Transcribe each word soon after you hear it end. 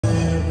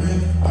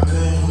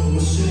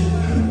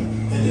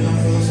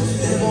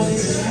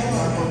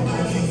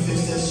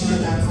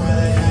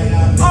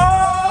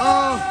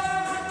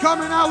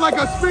Coming out like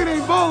a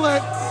speeding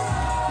bullet,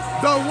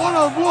 the one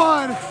of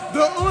one,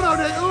 the uno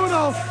de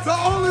uno, the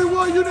only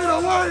one you need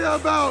to worry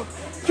about,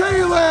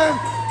 Keelin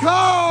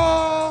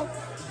Cole.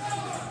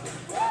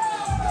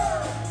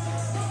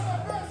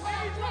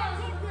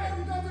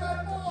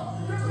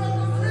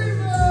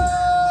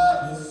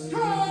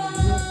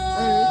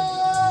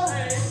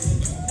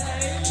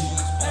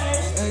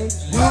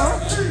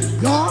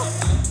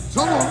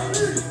 Come on.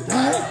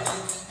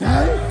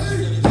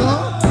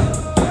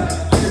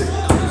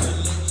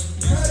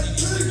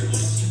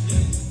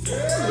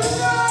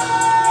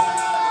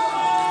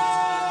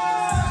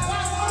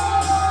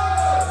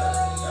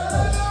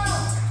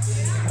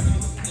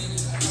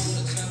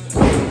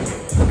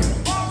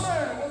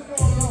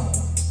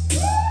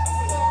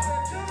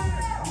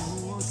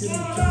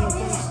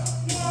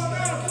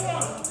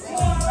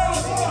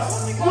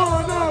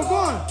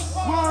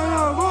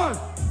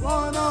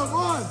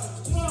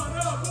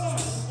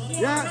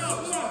 Yeah.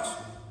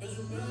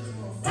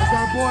 That's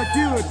our boy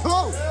Keelin.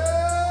 Oh!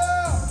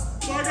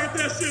 Boy, I got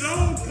that shit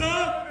on, cuz.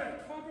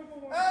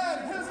 And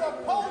his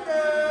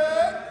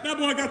opponent. That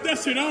boy got that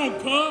shit on,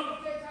 cuz.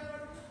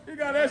 He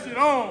got that shit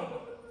on.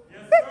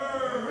 Yes, sir.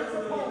 His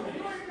opponent.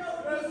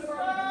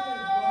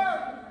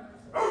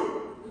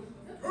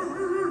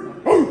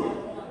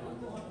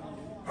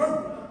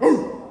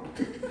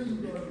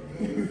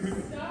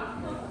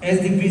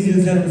 Es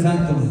difícil ser un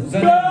santo.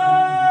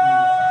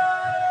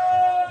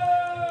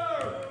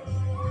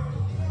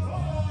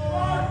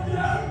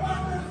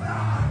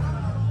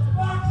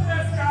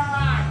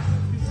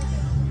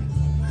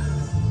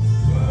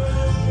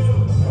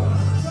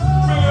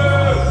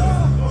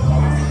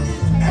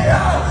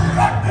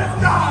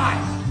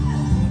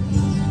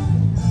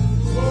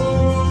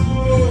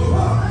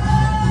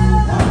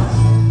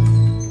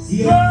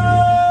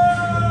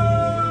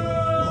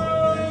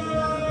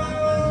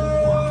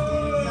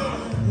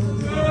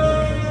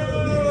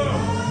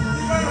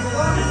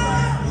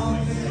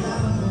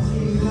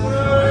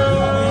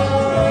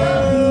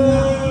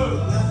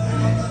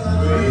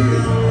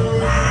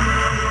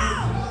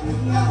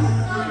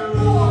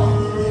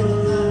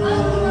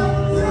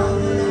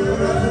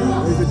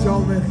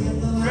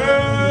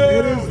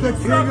 It is the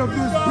king of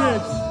this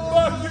bitch.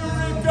 Fuck you,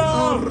 Rico.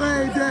 El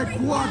Rey de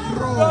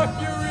Cuatro. Fuck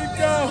you,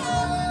 Rico.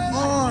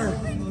 Our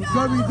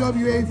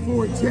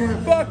WWA4 champ.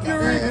 Fuck you,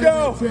 Rico.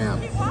 Champ.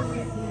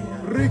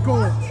 Rico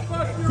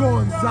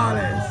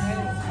Gonzalez.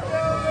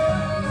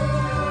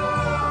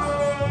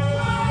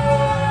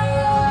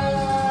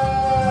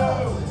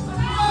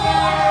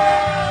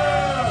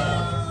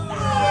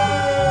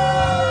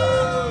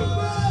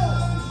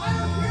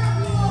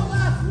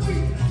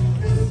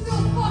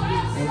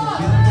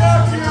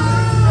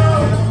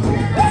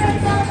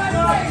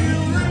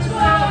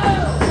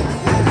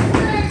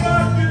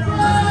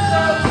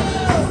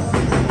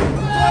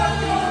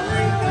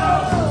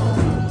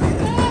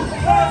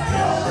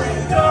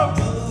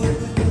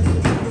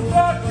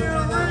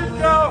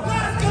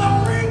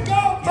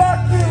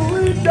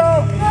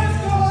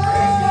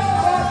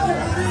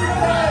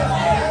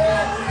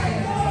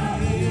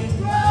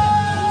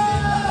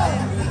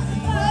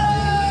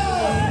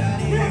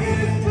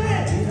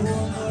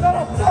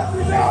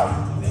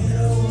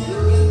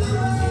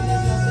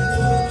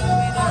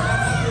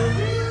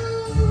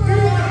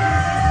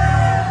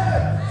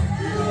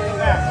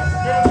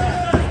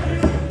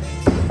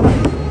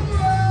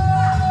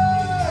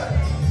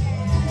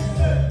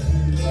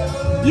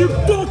 You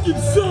fucking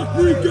suck,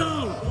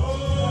 Rico!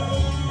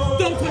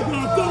 Don't take it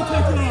off, don't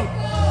take it off!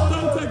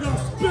 Don't take it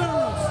off, spare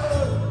us!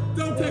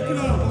 Don't take it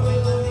off!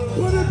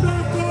 Put it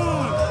back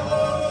on!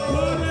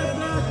 Put it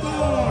back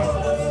on!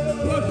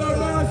 Put the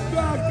mask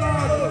back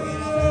on!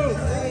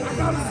 I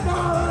gotta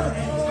style it!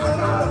 I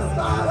gotta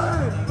style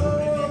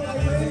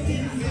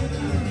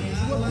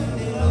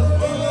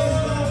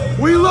it!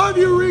 We love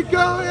you,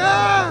 Rico,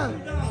 yeah!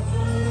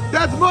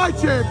 That's my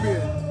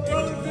champion.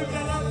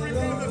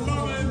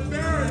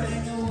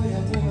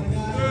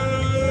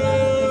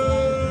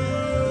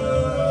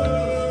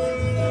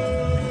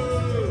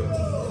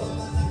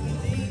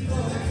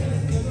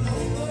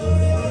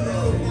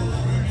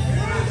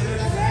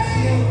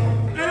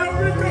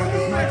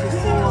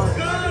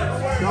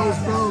 Those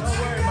belts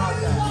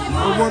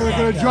are what are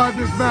going to drive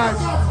this match.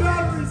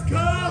 Batteries, cuz!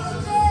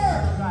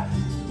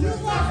 You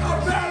lost our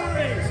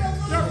batteries!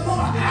 They're full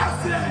of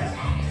acid!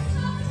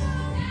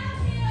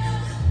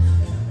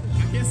 I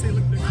can't say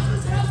look baby,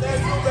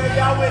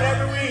 I win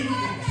every week.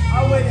 I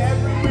win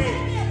every week.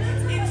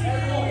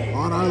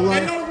 On our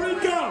left, Hey, yo,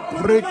 Rico,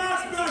 put the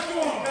mask back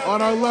on!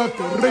 on our left,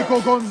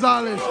 Rico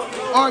Gonzalez,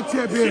 our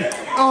champion,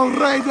 El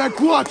Rey de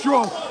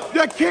Cuatro,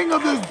 the king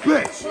of this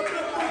bitch.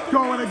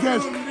 Going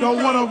against the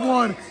one of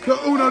one, the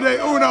uno de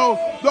uno,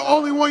 the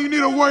only one you need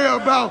to worry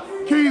about,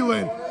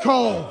 Keelin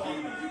Cole.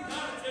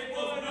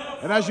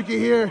 And as you can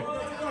hear,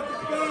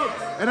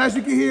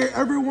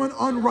 everyone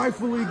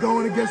unrightfully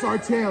going against our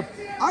champ.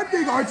 I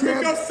think our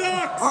champ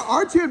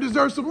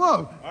deserves some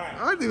love.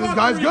 I think this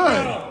guy's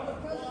good.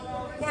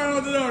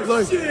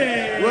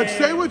 Look,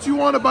 say what you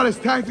want about his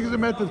tactics and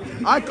methods.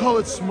 I call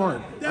it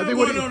smart. I think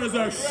what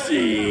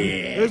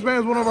this man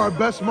is one of our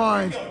best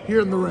minds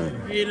here in the ring.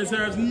 He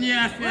deserves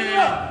nothing.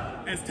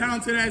 As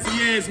talented as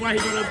he is, why he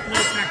gonna play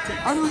tactics?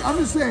 I'm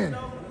just saying,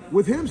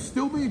 with him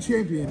still being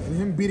champion and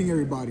him beating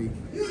everybody,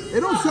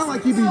 it don't sound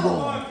like he'd be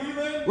wrong.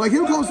 Like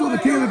him calling himself the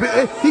king of the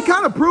bit, he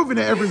kind of proving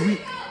it every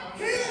week.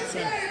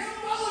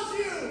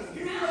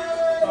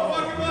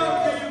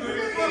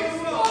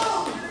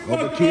 Oh,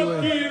 but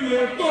Keelin.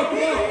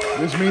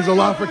 This means a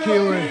lot for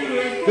Keelin.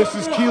 This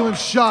is Keelin's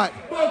shot.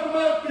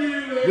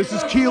 This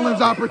is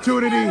Keelin's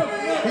opportunity.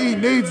 He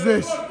needs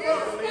this.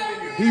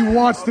 He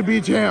wants to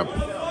be champ.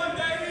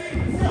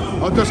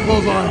 Oh, just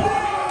close on.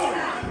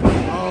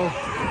 Oh,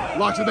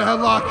 locks in the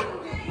headlock.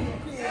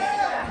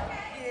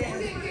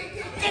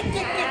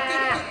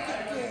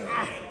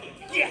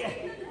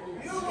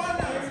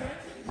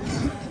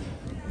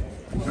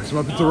 Backs him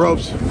up into the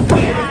ropes.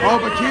 Oh,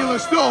 but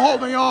Keelin's still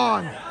holding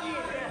on.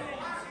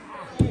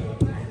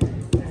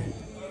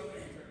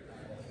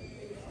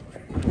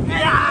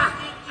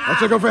 I'll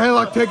check out for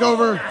headlock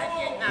takeover.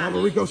 Now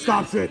Rico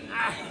stops it.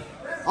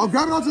 I'll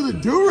grab it onto the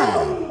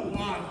do-rag.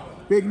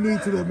 Big knee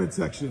to the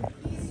midsection.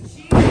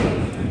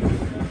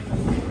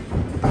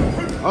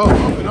 Oh,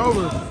 up and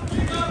over.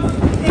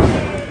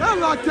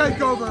 Headlock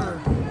takeover.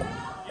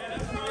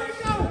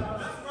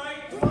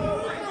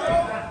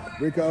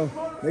 Rico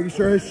making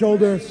sure his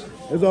shoulder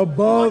is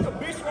above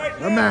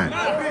the mat.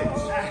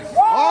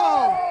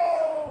 Oh!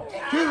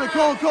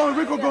 Keelin calling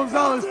Rico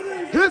Gonzalez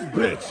his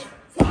bitch.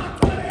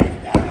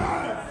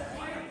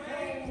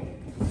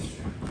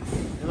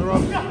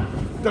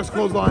 Ducks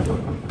clothesline.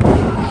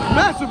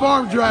 Massive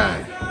arm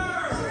drag.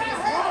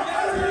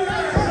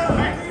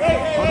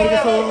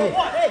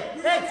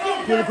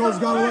 Keelin Cole's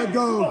gotta let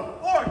go.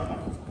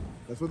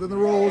 That's within the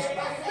rules.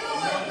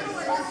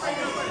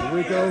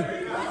 Rico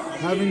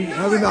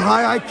having the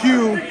high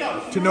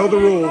IQ to know the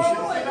rules.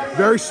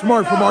 Very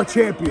smart from our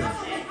champion.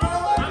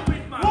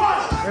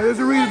 And there's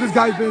a reason this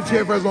guy's been a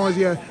champ for as long as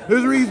he has.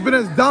 There's a reason he's been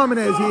as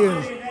dominant as he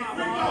is.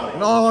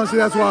 In all honesty,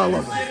 that's why I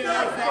love him.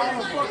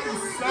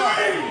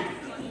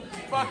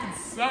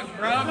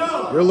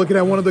 We're looking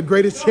at one of the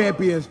greatest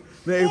champions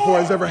the A4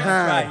 has ever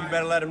had. Right, you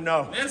better let him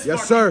know.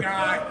 Yes, sir.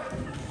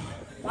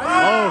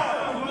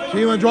 Oh,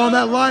 Keelin drawing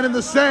that line in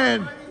the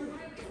sand.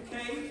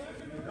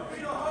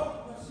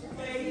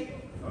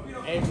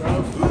 Hey,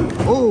 bro.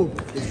 Oh,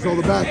 let's control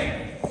the back.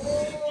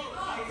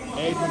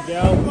 Hey,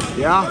 Miguel.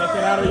 Yeah? Take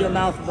it out of your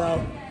mouth,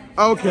 bro.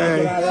 Okay.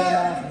 Take it out of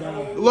your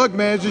mouth, bro. Look,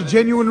 man, it's just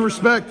genuine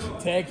respect.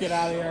 Take it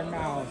out of your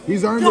mouth.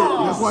 He's earned it.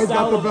 That's why he's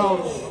got the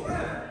belt.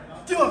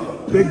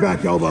 Big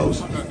back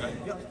elbows.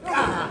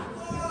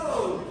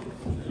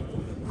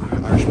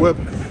 Irish whip.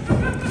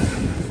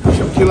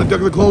 Keelin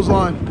ducking the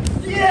clothesline.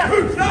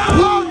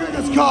 Oh,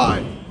 gets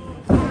caught.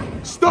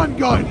 Stun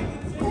gun.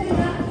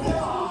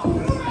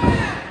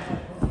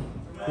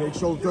 Big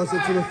shoulder thrust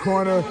into the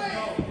corner.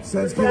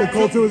 Sends Keelin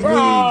Cole to his knees.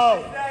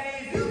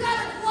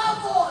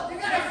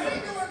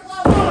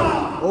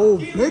 Oh,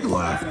 big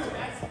left.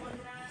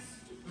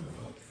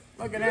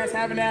 Looking ass,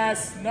 having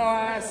ass, no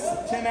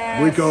ass, chin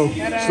ass. Rico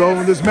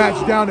slowing this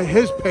match down to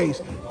his pace,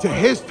 to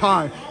his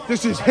time.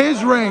 This is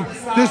his ring.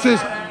 This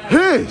is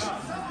his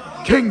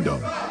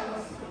kingdom.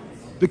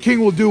 The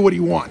king will do what he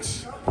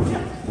wants.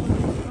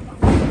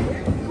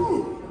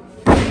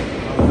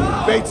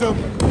 Baits him.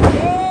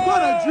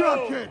 What a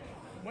drop kick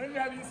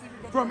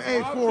from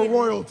A4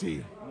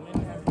 royalty.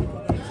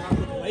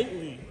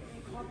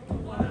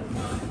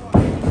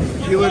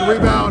 Keelin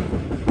rebound.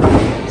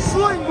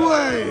 Sling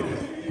blade.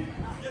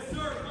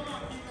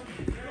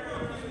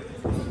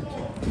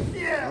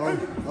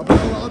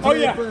 Oh,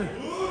 yeah.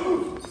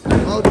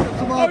 Oh, trips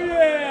him up. Oh,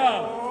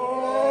 yeah.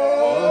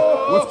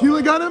 What's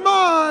Keelin got in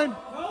mind?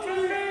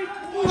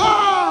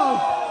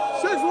 Oh!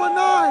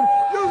 619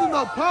 using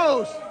the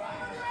post.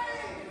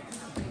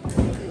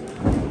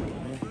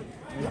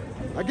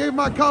 I gave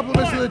my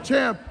compliments to the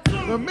champ.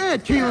 The man,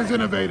 Keelin's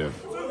innovative.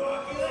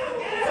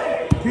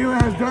 Keelin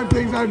has done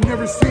things I've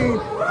never seen.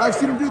 I've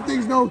seen him do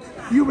things no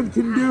human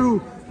can do.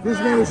 This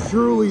man is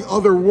truly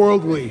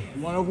otherworldly.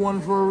 One of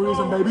one for a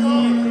reason, baby.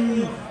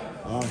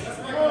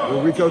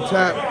 Will Rico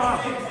tap?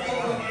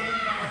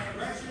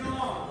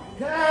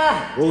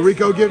 Will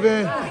Rico give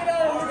in?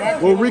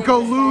 Will Rico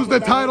lose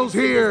the titles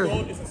here?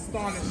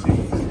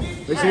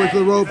 Makes the way to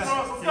the ropes.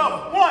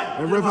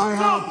 And ref high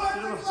out.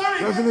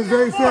 Refing this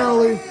very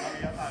fairly.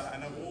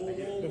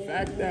 The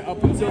fact that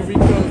up until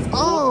Rico's...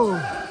 Oh!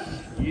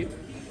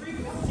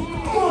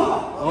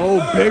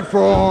 Oh, big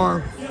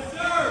forearm.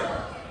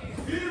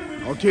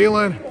 Oh,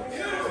 Keelin.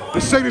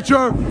 The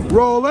signature.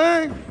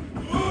 Rolling.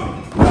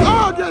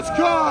 Oh, gets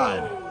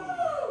caught.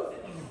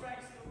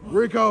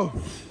 Rico.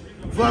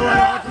 Fly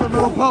right off to the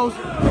middle post.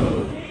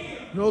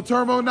 Middle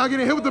turbo. Now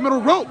getting hit with the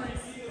middle rope.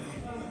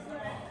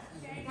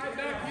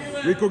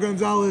 Rico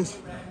Gonzalez,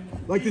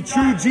 like the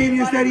true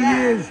genius that he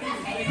is,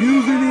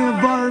 using the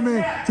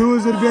environment to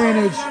his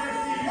advantage.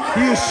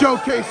 He is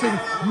showcasing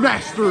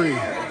mastery.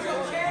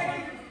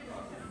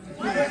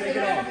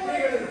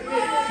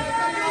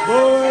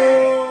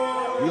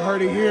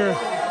 already here.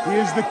 He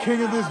is the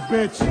king of this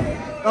bitch.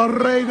 El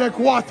Rey de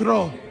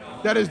Cuatro.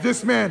 That is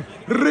this man,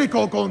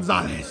 Rico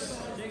Gonzalez.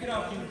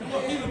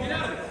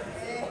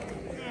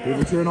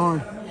 People turn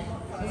on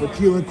for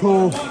Keelin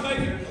Cole.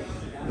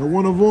 The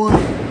one of one.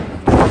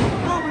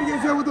 Oh, but he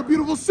gets there with a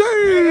beautiful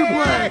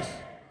suplex.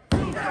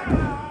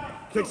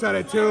 Kicks out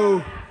at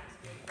 2.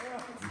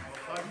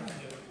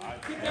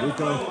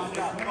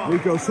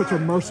 Rico's such a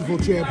merciful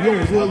champ. He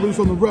almost let loose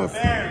on the ref.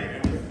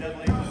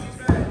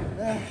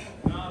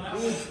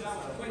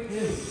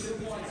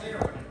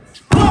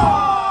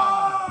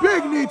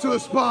 Big knee to the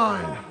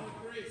spine.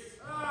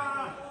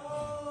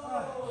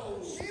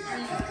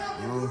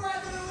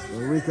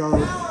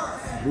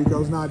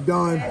 Rico's not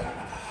done.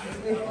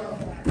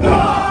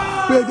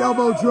 Big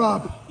elbow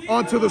drop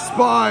onto the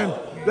spine,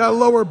 that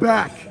lower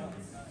back.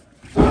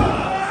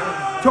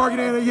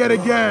 Targeting it yet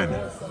again.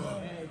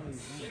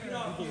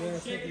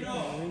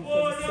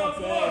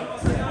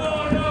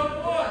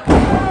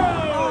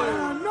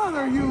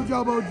 Another huge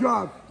elbow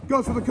drop.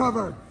 Goes for the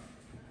cover.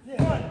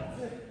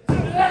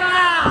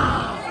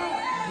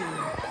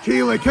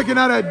 Keelin kicking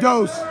out at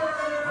dose.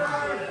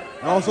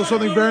 Also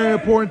something very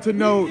important to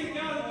note.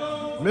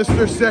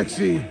 Mr.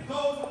 Sexy,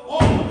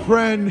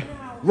 friend,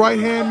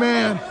 right-hand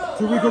man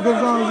to Rico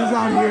Gonzalez is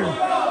out here.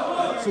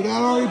 So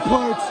that already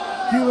puts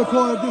Keelin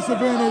Cole at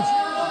disadvantage.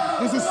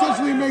 This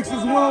essentially makes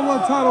his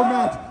one-on-one title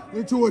match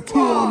into a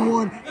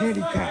 2-on-1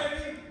 handicap.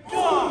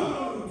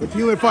 But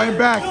Keelin fighting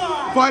back,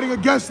 fighting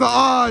against the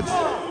odds.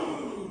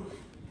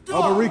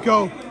 Oh, but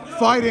Rico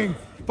fighting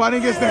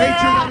against the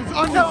hatred that is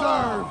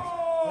undeserved.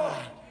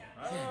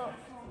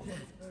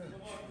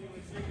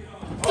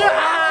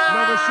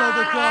 Another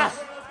shoulder cross.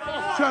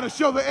 Trying to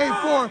show the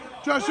A4,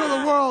 trying to show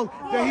the world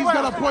that he's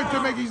got a point to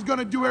make. He's going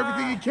to do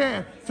everything he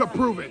can to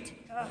prove it.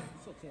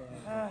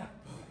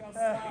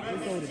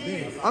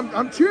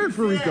 I'm cheering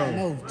for Rico.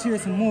 No, cheer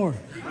some more.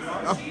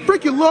 I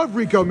freaking love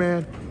Rico,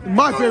 man.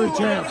 My favorite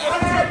champ.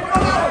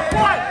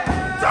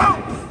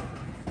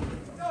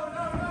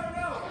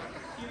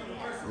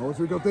 Oh, what's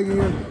Rico thinking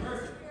here?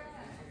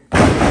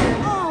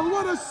 Oh,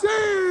 what a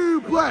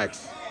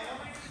suplex!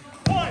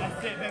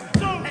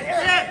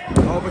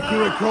 Oh, but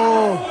Keelin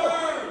Cole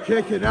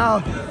kicking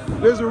out.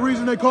 There's a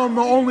reason they call him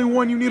the only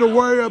one you need to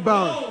worry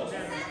about.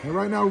 And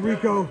right now,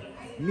 Rico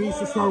needs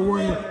to start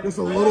worrying just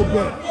a little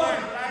bit.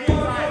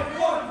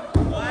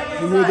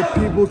 You hear the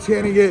people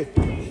chanting it,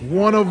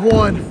 one of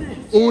one,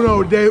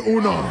 uno de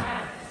uno.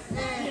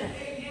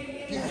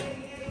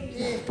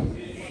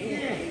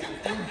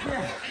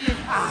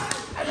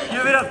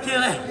 Give it up,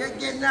 Keelin.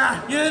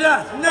 Give it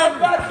up.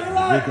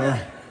 Rico.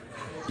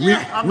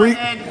 I'm gonna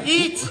end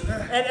each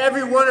and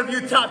every one of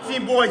you top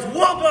team boys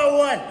one by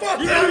one.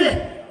 You got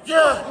it?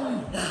 Yeah.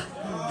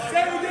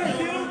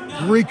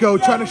 Rico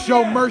trying to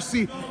show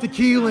mercy to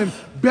Keelin,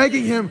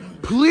 begging him,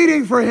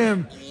 pleading for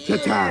him to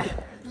tap.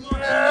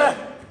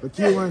 But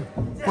Keelin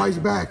fights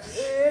back.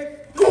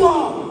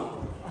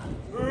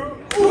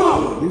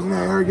 Using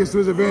that arrogance to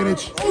his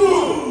advantage.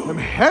 Them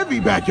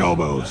heavy back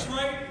elbows.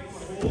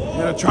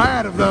 And a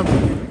triad of them.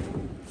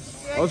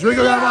 Oh,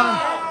 Rico got him on.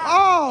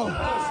 Oh!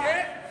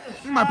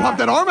 He might pop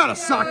that arm out of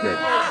socket.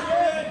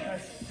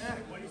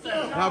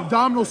 An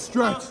abdominal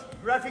stretch.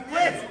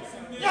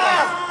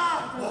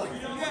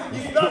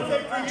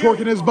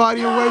 Torquing his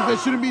body in ways that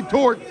shouldn't be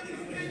torqued.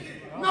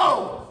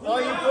 No!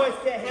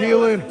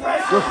 Keelin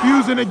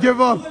refusing to give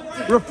up,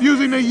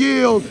 refusing to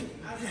yield.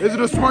 Is it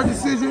a smart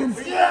decision?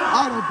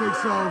 I don't think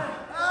so.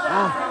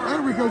 Oh,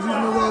 and Rico's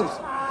using the ropes.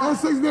 And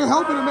Sexy there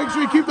helping to make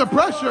sure he keeps the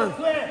pressure.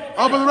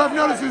 Oh, but the ref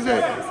notices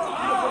it.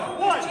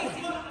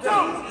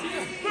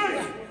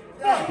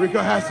 Rico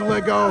has to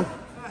let go.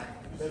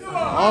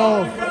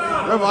 Oh,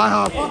 Ref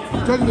IHOP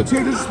trying to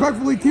change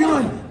disrespectfully.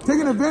 Keelin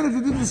taking advantage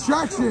of the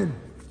distraction.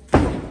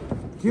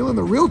 Keelin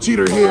the real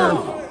cheater here.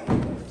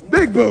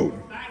 Big boot.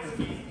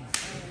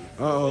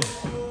 Uh-oh.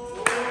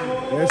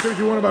 Yeah, that's what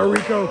you want about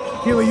Rico.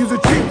 Keelin use a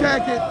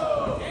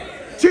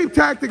cheap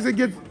tactics and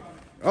gets,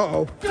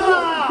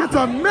 gets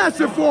a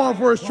massive forearm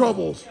for his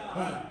troubles.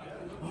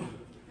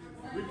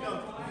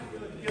 Rico,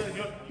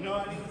 you know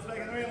what I need to expect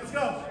in the ring? Let's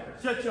go.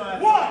 Shut your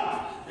ass.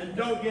 What? And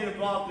don't get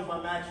involved in my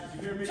matches.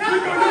 You hear me?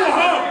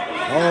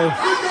 Oh,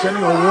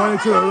 sending a warning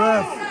to the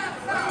ref.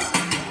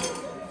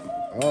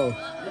 Oh,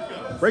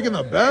 breaking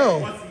the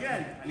bell. Once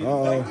again,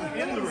 Uh-oh.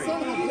 in the ring.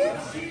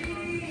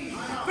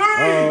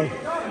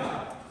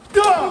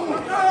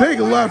 Big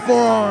left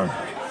forearm.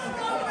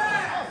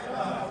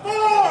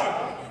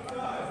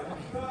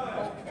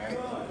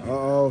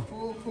 Uh-oh.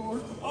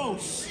 Oh,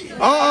 shit.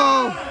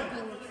 Uh-oh.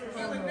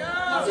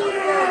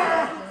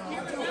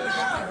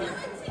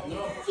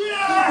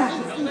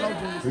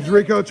 Is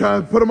Rico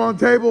trying to put him on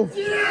the table?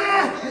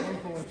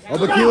 Oh,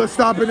 but Keelin's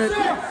stopping it.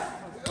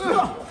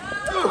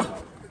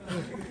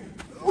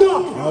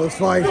 Oh, this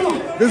fight,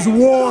 this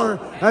war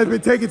has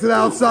been taken to the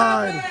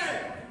outside.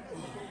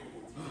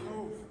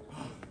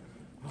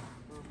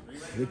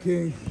 The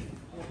king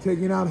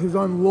taking out his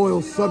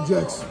unloyal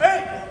subjects.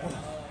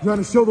 Trying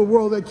to show the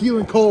world that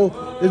Keelin Cole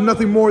is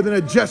nothing more than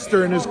a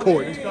jester in his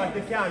court. Start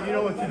the count. You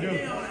know what to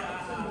do.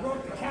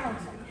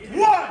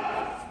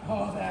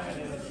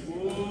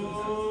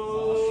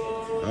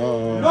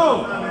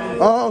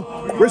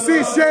 Oh, we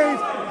see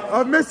shades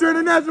of Mr.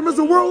 International,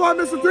 Mr. Worldwide,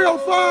 Mr.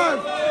 305.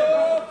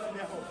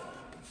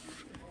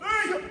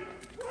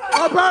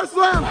 Oh, power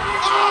slam.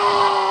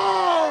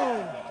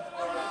 Oh!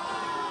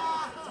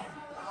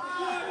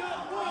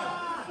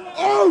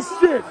 Oh,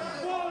 shit.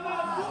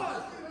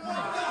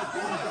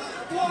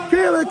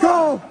 Keelin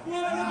Cole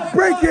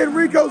breaking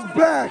Rico's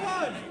back.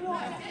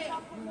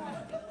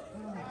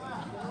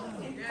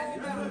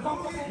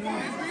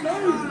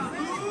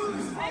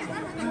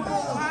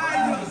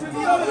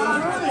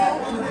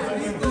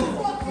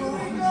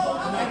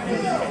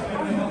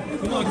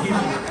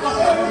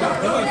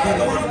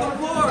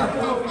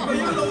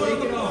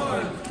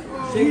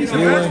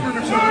 Keelin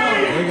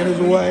making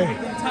his way,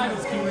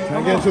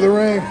 trying to get to the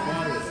ring,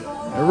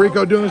 and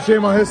Rico doing the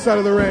same on his side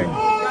of the ring.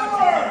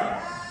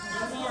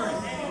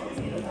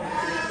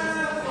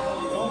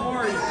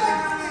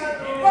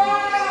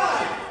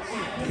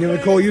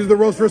 Keelin Cole uses the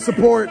ropes for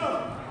support.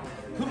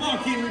 Come on,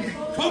 Keelin.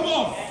 Come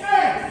on.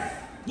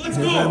 Let's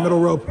go. That middle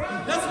rope.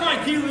 That's right,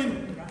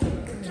 Keelin.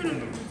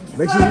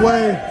 Makes his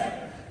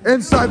way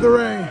inside the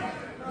ring.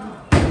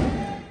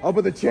 Oh,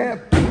 but the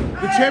champ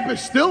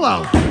is still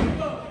out.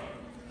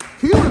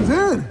 Keelin's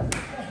in.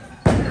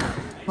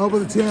 Oh, but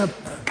the champ,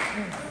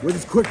 with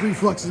his quick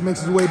reflexes, makes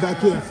his way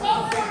back in.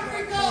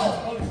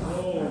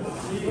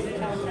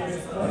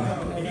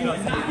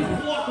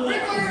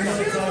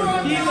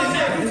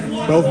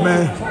 Both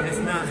men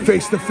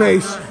face to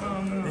face,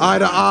 eye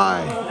to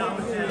eye.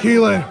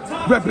 Keelin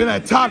repping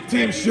that top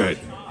team shit.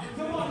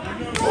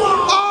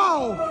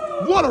 Oh,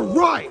 what a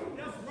right!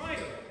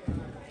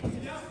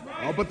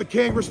 Oh, but the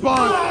King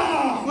responds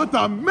with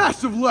a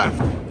massive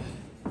left.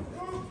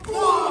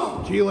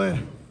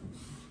 Keelin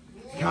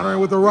countering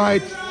with the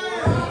right.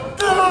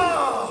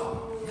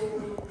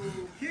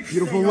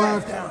 Beautiful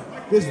left.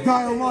 This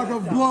dialogue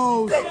of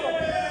blows.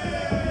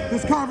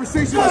 This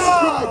conversation of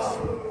strikes.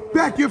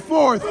 Back and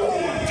forth.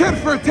 Tit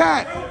for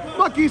tat.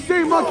 Monkey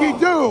see, monkey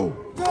do.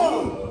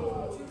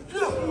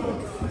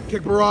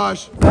 Kick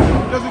barrage.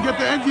 Doesn't get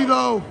the empty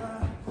though.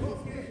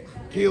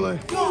 Keelin.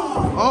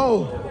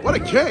 Oh, what a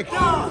kick.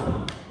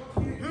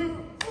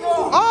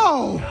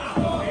 Oh!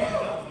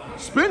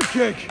 Spin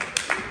kick.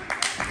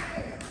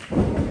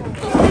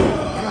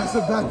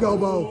 Massive back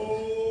elbow.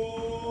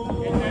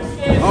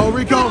 Oh,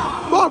 Rico,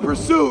 long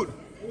pursuit.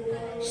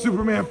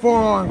 Superman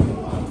forearm.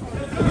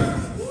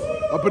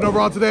 Up and over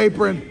onto the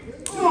apron.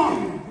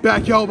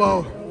 Back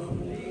elbow.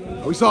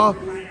 We saw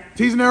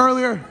teasing it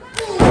earlier.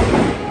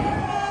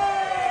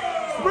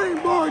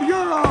 Springboard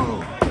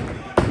Euro.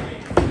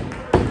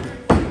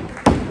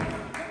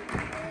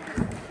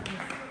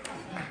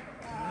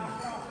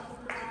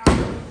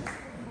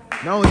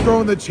 Not only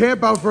throwing the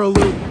champ out for a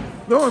loop,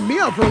 throwing me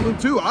out for a loop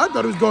too. I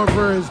thought he was going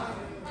for his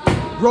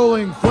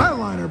rolling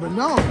flatliner, but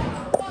no.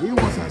 He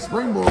wants that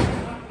springboard.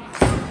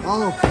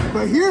 Oh,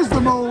 but here's the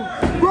move.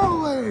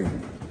 Rolling.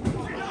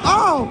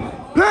 Oh,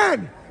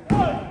 pin.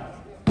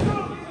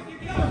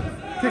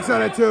 Kicks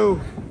out at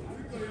 2.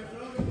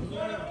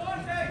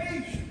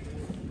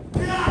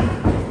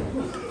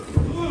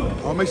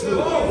 Oh, makes it.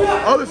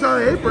 Oh, this on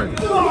the apron.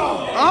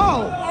 Oh.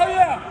 Oh,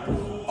 yeah.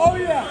 Oh,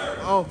 yeah.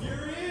 Oh.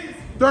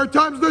 Third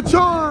time's the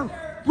charm.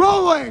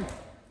 Rolling.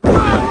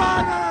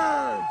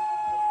 Flatliner.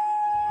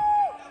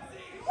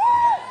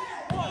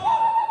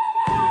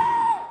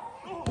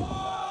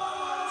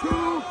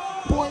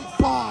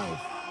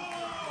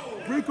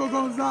 Rico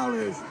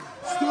Gonzalez,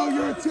 still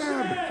your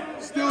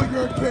champ, still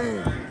your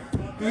king.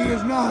 He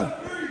is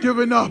not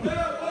giving up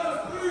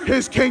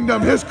his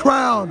kingdom, his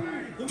crown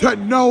to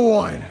no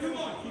one.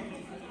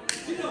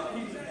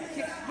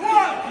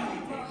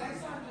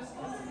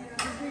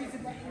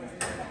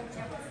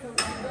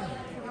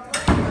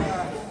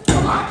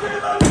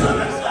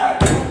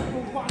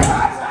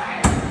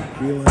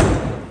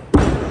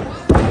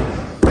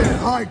 Getting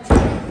hyped.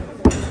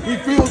 He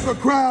feels the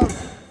crowd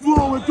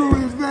flowing through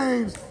his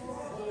veins.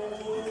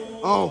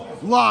 Oh,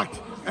 locked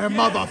and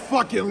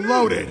motherfucking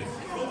loaded.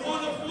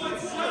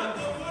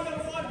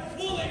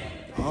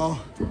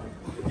 Oh,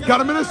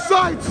 got him in his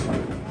sights.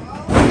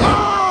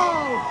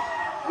 Oh,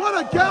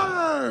 what a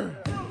counter.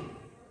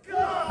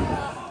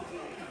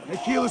 And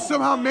Keelin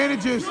somehow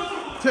manages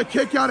to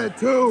kick out at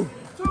 2.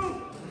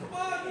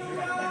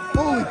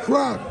 Holy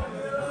crap.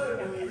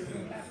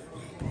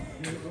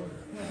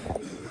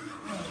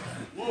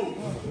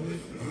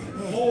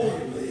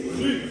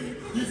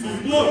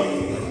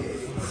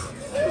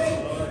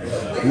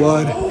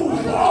 Blood,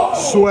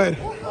 sweat,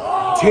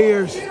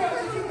 tears,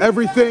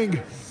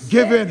 everything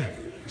given,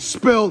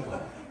 spilled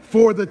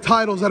for the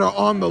titles that are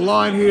on the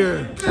line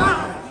here.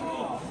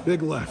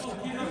 Big left.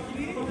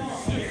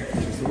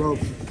 It's the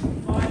rope.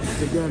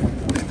 Again.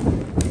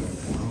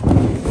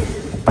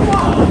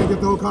 Can't get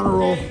the whole counter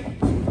roll.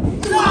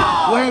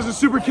 Lands a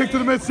super kick to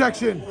the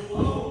midsection.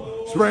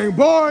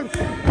 Springboard.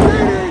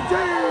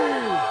 DDT!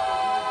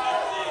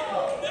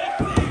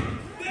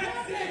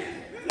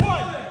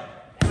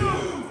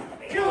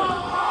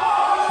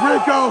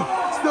 Rico,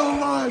 still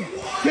alive,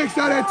 kicks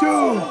out at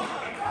 2.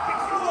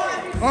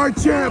 Our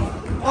champ,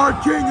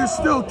 our king is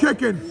still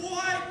kicking.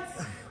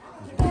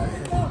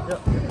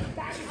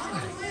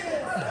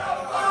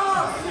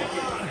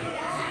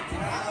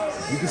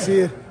 You can see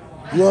it,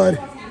 blood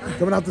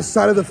coming out the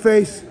side of the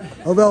face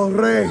of El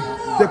Rey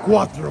de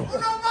Cuatro.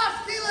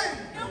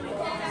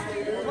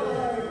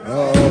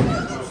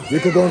 Uh-oh.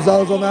 Rico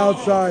Gonzalez on the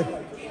outside.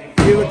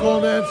 Keelin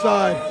on the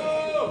inside.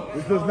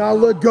 This does not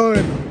look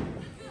good.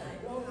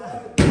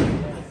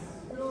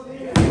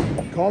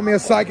 Call me a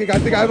psychic. I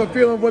think I have a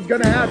feeling of what's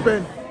going to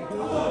happen.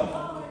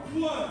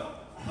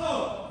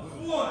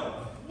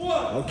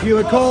 Oh,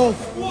 Keelin Cole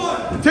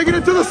taking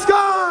it to the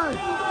sky.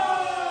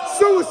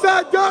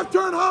 Suicide, death,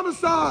 turn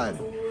homicide.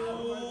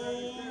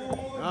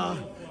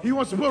 He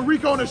wants to put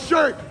Rico in a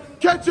shirt,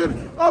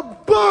 catching a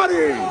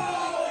body.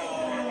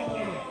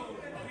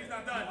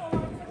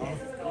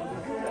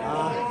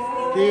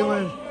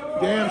 Keelin,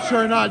 damn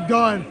sure not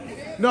done.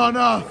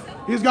 No,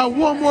 he's got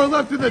one more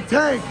left in the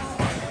tank.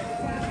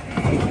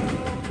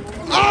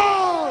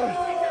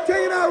 Oh,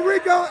 taking out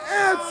Rico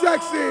and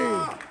Sexy.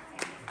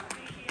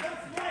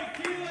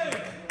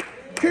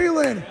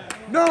 Keelin,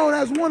 known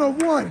as one of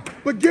one,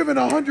 but given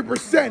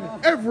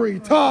 100% every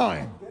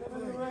time.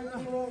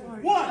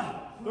 One.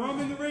 Throw him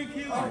in the ring,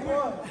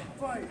 Keelin.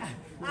 Fight.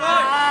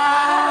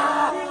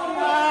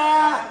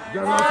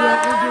 Got right to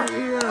that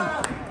injured ear.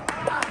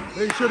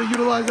 Make sure to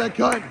utilize that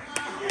cut.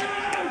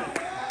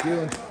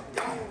 Keelin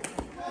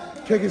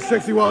kicking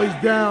Sexy while he's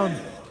down.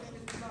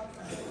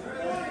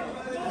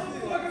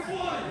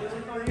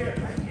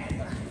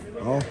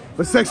 Oh,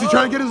 but Sexy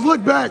trying to get his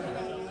look back.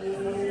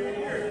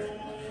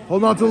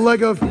 Holding on to the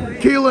leg of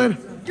Keelin.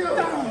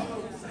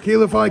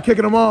 Keelin finally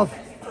kicking him off.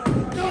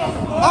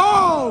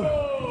 Oh!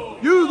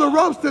 Use the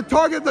ropes to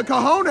target the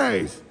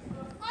cojones.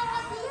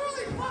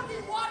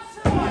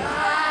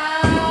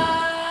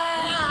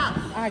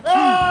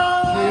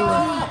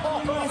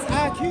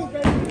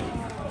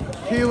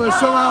 Keelin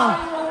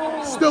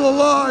somehow still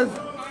alive.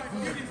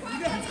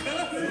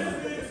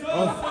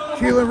 Oh,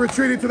 Keelin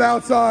retreating to the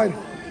outside,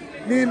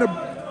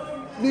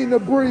 needing a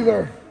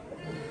breather.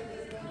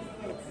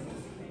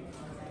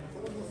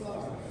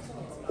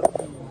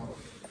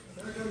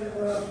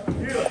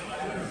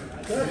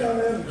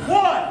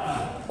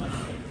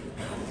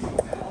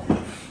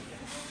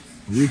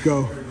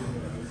 Rico.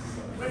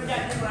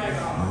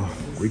 Oh,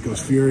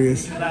 Rico's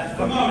furious.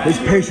 His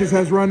patience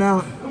has run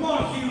out.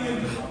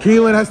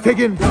 Keelin has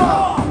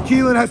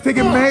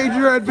taken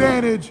major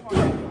advantage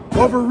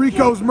over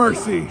Rico's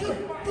mercy.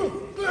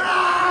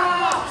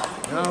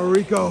 Now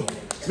Rico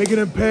making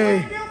him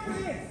pay,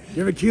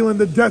 giving Keelin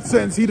the death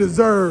sentence he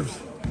deserves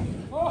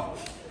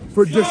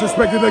for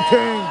disrespecting the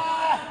king.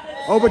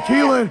 Oh, but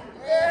Keelin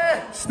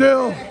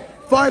still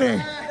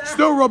fighting,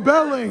 still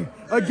rebelling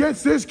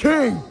against his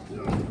king.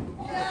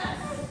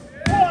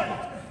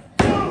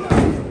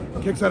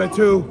 Kicks out of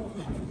two.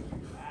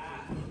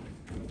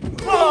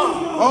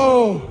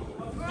 Oh,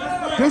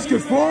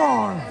 discus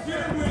forearm.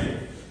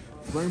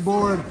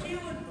 Springboard.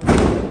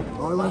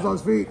 Oh, he lands on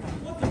his feet.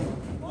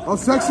 Oh,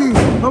 Sexy,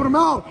 helping him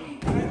out.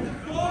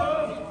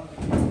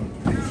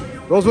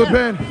 Goes with a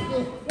pin.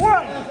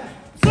 1,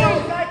 2, 3.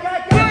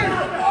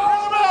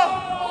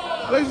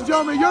 Ladies and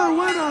gentlemen, your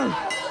winner,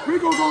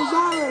 Rico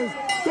Gonzalez,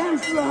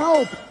 thanks to the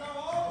help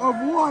of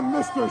one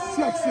Mr.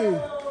 Sexy.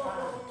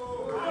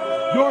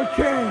 Your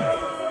king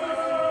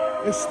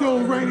is still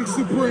reigning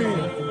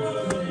supreme.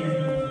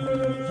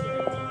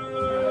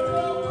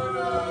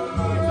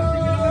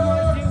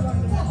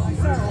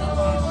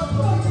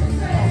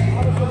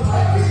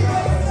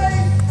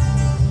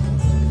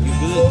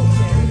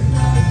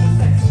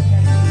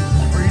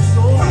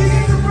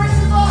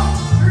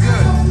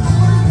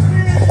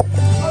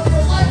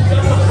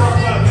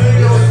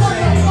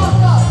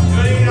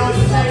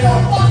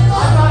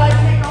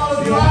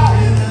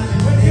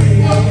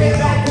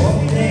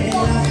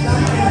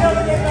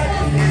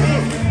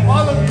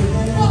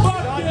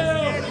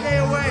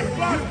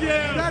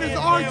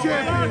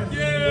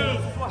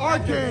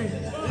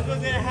 This was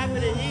going to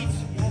happen to each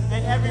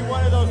and every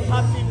one of those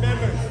top team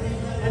members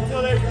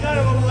until there's none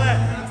of them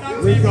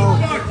left. Rico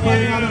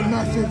putting out a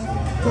message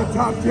to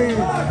top team.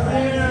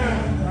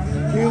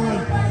 Keelin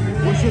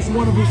was just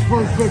one of his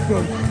first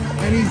victims,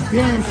 and he's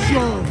damn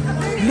sure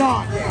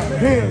not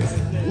his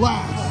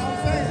last.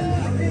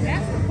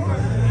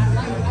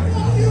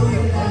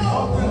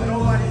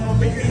 Nobody won't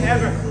beat me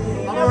ever.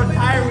 I'm going to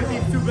retire with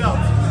these 2 belts.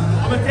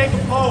 I'm going to take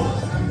them home.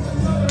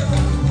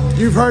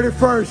 You've heard it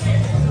first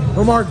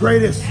from our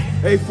greatest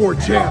A4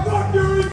 champ.